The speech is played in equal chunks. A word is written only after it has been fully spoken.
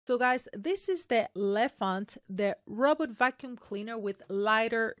So guys, this is the Lefant, the robot vacuum cleaner with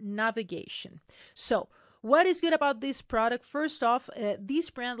Lidar navigation. So what is good about this product? First off, this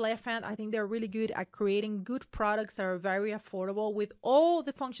brand Lefant, I think they're really good at creating good products that are very affordable with all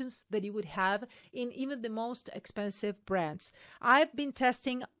the functions that you would have in even the most expensive brands. I've been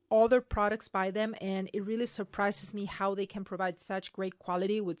testing other products by them, and it really surprises me how they can provide such great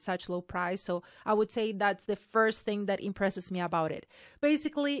quality with such low price. So I would say that's the first thing that impresses me about it.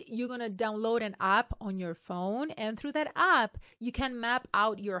 Basically, you're going to download an app on your phone, and through that app you can map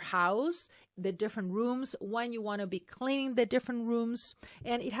out your house, the different rooms, when you want to be cleaning the different rooms,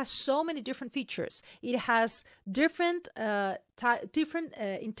 and it has so many different features. It has different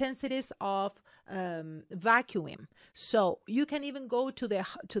intensities of vacuuming, so you can even go to the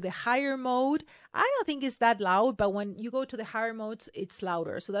higher mode. I don't think it's that loud, but when you go to the higher modes, it's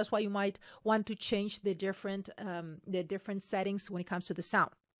louder. So that's why you might want to change the different settings when it comes to the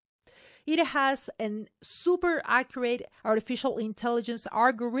sound. It has a super accurate artificial intelligence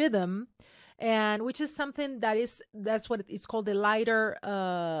algorithm, and which is something that's what it's called, the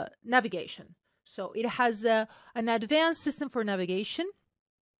Lidar navigation. So it has an advanced system for navigation.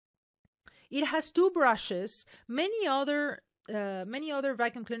 It has 2 brushes. Many other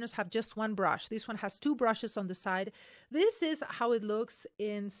vacuum cleaners have just 1 brush. This one has 2 brushes on the side. This is how it looks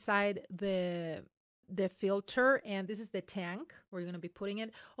inside the filter, and this is the tank where you're going to be putting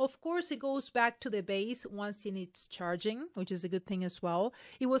it. Of course, it goes back to the base once it needs charging, which is a good thing as well.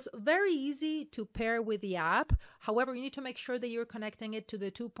 It was very easy to pair with the app. However, you need to make sure that you're connecting it to the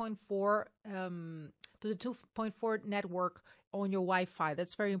 2.4 network on your Wi-Fi.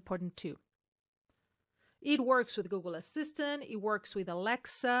 That's very important too. It works with Google Assistant, it works with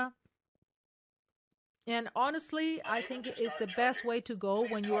Alexa. And honestly, I think it is the best way to go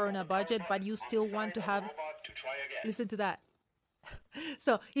when you are on a budget, but you still want to have, listen to that.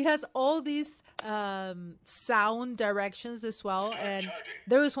 So it has all these sound directions as well. And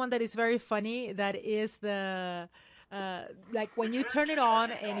there is one that is very funny, that is the like when you turn it on,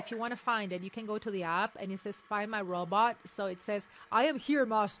 and if you want to find it, you can go to the app and it says find my robot. So it says, I am here,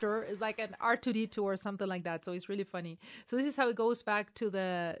 master. It's like an R2D2 or something like that. So it's really funny. So this is how it goes back to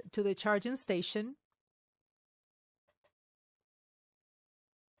the charging station.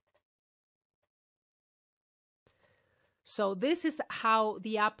 So this is how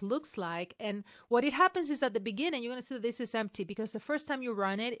the app looks like. And what it happens is at the beginning, you're going to see that this is empty, because the first time you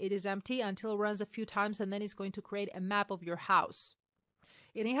run it, it is empty until it runs a few times, and then it's going to create a map of your house.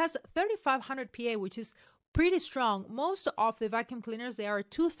 And it has 3,500 PA, which is pretty strong. Most of the vacuum cleaners, they are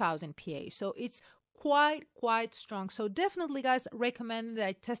 2,000 PA. So it's quite strong. So definitely, guys, recommend that.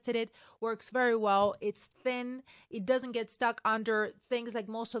 I tested it, works very well. It's thin, it doesn't get stuck under things like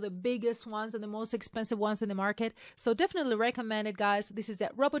most of the biggest ones and the most expensive ones in the market. So definitely recommend it, guys. This is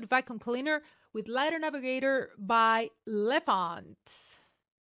the robot vacuum cleaner with Lidar navigator by Lefant.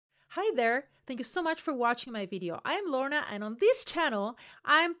 Hi there, thank you so much for watching my video. I am Lorna, and on this channel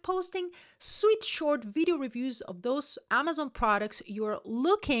I'm posting sweet short video reviews of those Amazon products you're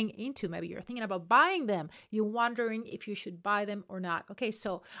looking into. Maybe you're thinking about buying them, you're wondering if you should buy them or not. Okay,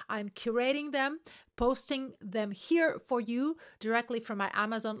 so I'm curating them, posting them here for you directly from my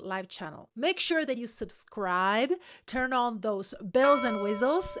Amazon live channel. Make sure that you subscribe, turn on those bells and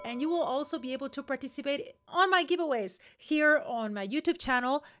whistles, and you will also be able to participate on my giveaways here on my YouTube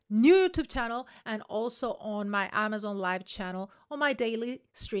channel, new YouTube channel, and also on my Amazon live channel on my daily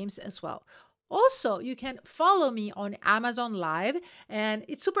streams as well. Also, you can follow me on Amazon Live, and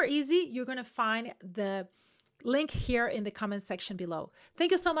it's super easy. You're going to find the link here in the comment section below.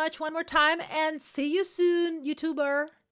 Thank you so much one more time, and see you soon, YouTuber.